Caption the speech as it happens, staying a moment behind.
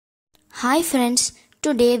Hi friends,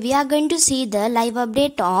 today we are going to see the live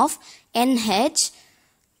update of NH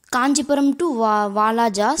Kanchipuram to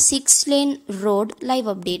Walajah 6-lane road live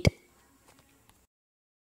update.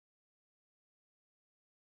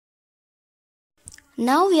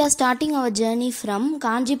 Now we are starting our journey from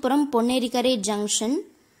Kanchipuram Ponnerikare junction.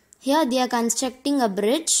 Here they are constructing a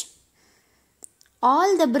bridge.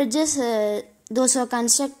 All the bridges those who are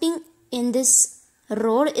constructing in this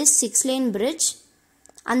road is 6-lane bridge.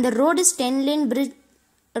 And the road is 10-lane bridge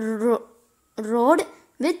road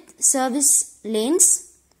with service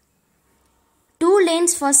lanes, 2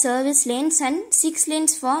 lanes for service lanes and 6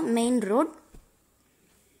 lanes for main road.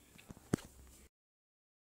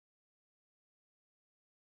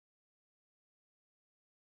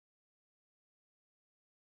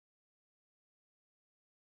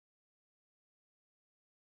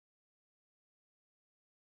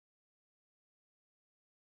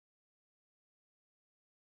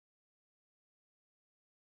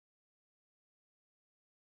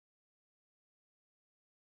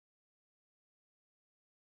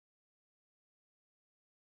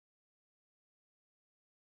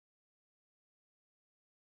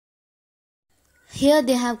 Here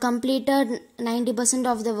they have completed 90%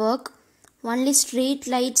 of the work. Only street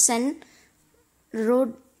lights and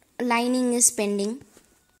road lining is pending.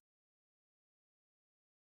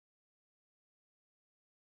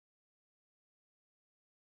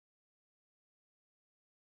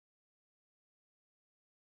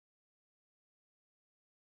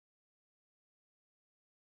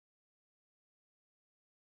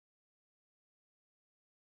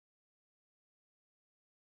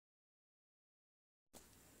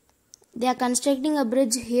 They are constructing a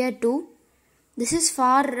bridge here too. This is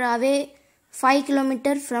far away, 5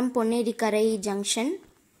 km from Ponnerikare junction.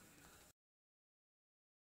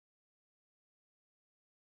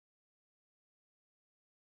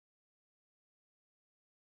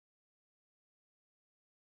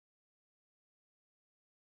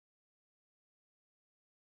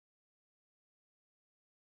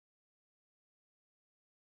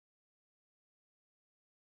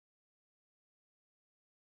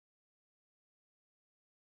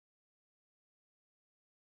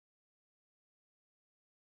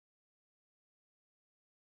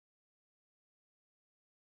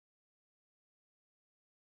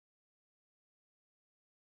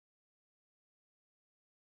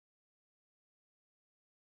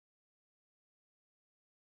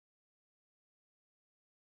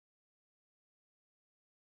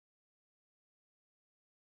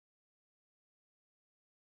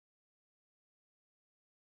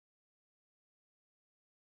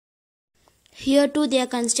 Here too they are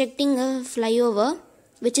constructing a flyover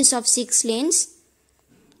which is of 6 lanes.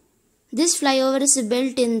 This flyover is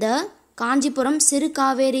built in the Kanchipuram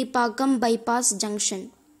Sirukaveri bypass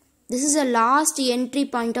junction. This is the last entry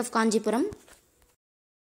point of Kanchipuram.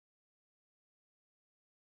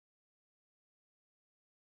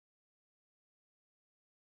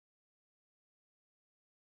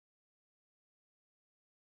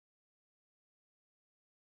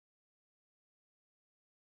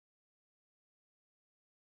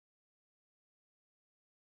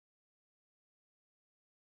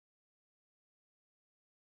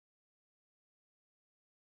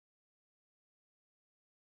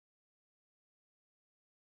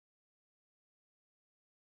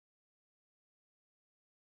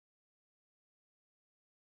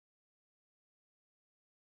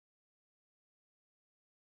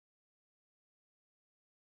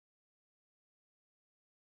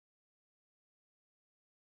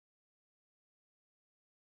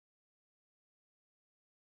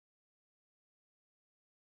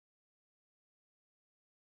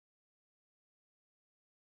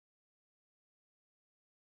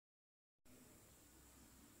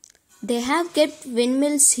 They have kept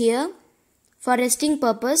windmills here for resting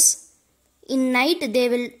purpose. In night they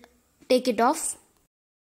will take it off.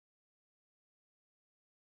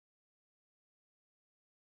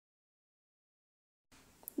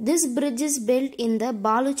 This bridge is built in the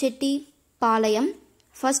Baluchetti Palayam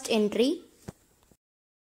first entry.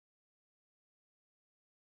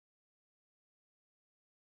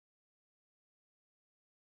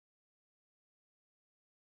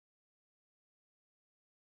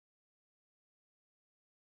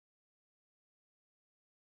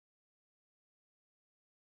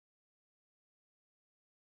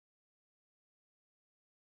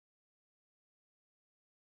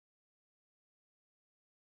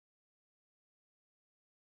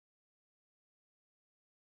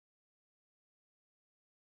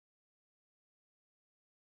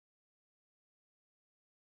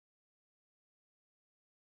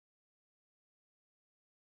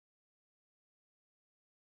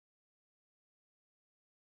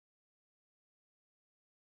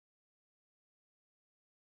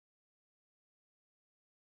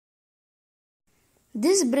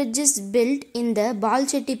 This bridge is built in the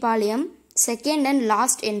Balchettipalayam second and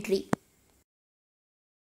last entry.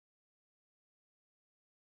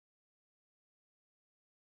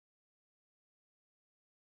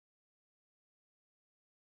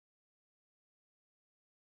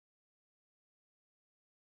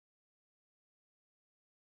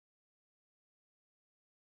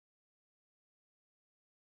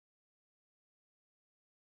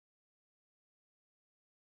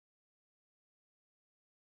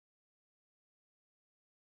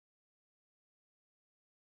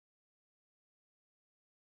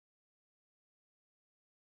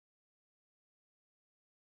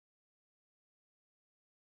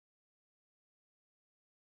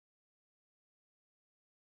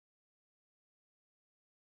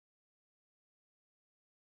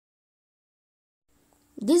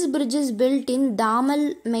 This bridge is built in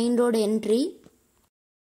Damal main road entry.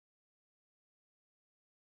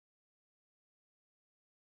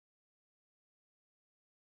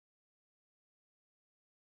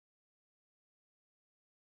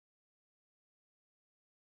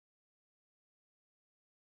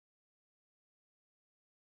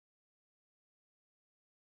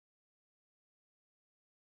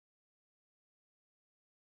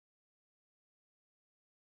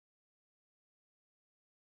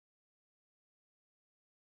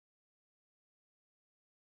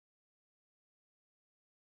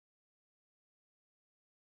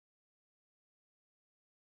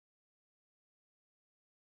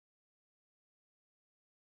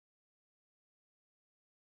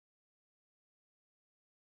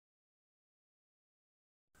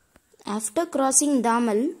 After crossing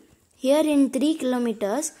Damal, here in 3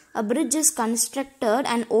 kilometers, a bridge is constructed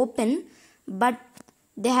and open, but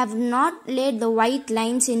they have not laid the white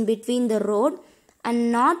lines in between the road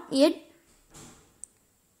and not yet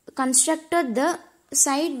constructed the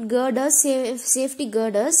side girders, safety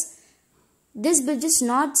girders. This bridge is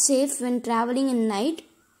not safe when traveling in night.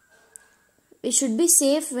 It should be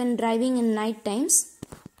safe when driving in night times.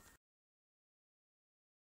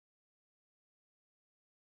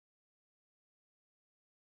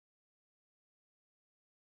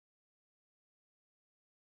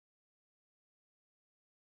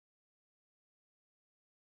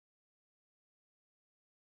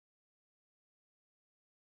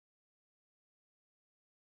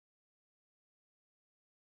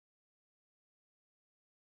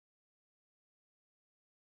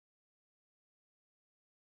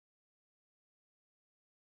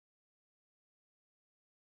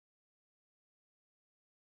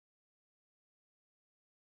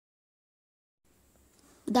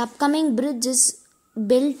 The upcoming bridge is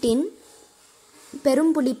built in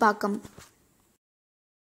Perumpulipakam.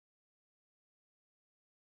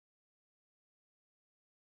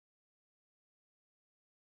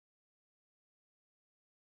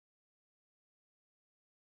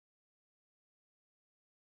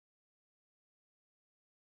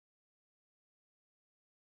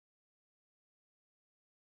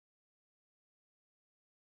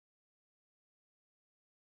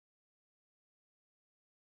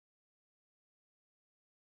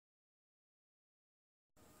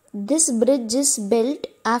 This bridge is built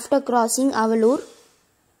after crossing Avalur.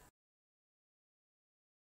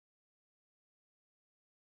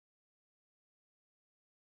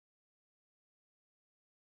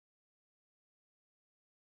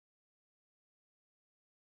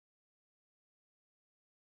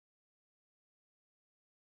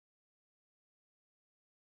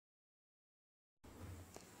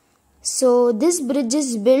 So this bridge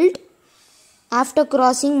is built after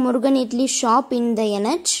crossing Murugan Idli shop in the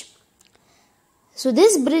NH. So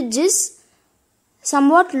this bridge is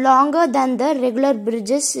somewhat longer than the regular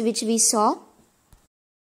bridges which we saw.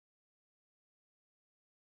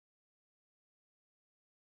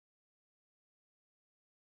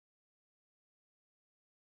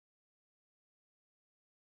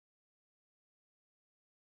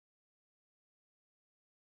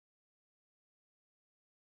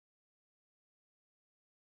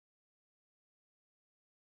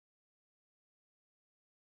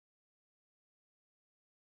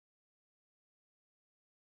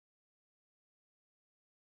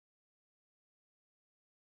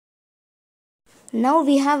 Now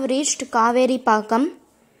we have reached Kaveri Pakam.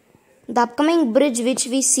 The upcoming bridge which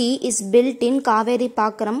we see is built in Kaveri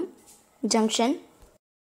Pakam junction.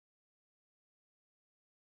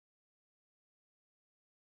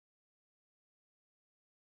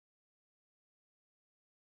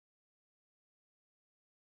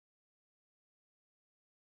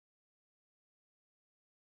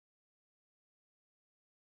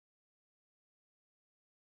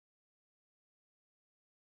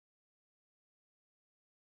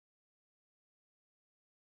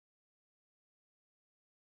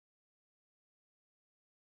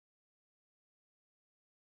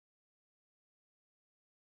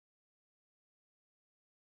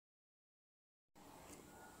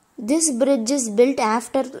 This bridge is built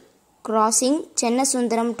after crossing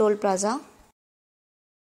Chennasundaram Toll Plaza.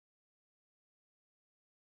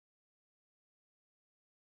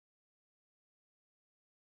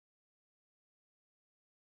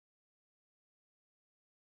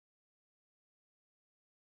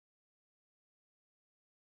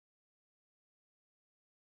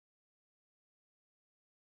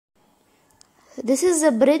 This is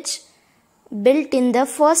a bridge built in the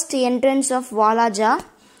first entrance of Walajah.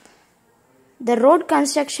 The road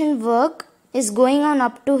construction work is going on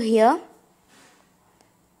up to here.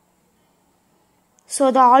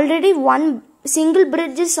 So the already one single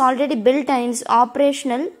bridge is already built and is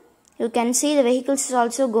operational. You can see the vehicles is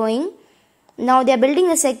also going. Now they are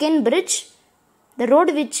building a second bridge. The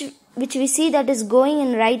road which we see that is going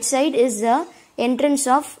in right side is the entrance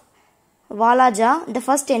of Walajah, the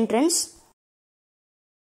first entrance.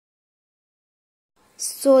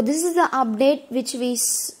 So this is the update which we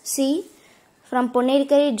see from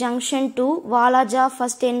Ponnerikari junction to Walajah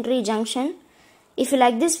first entry junction. If you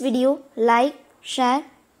like this video, like, share,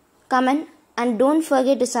 comment and don't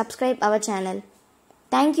forget to subscribe our channel.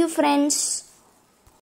 Thank you friends.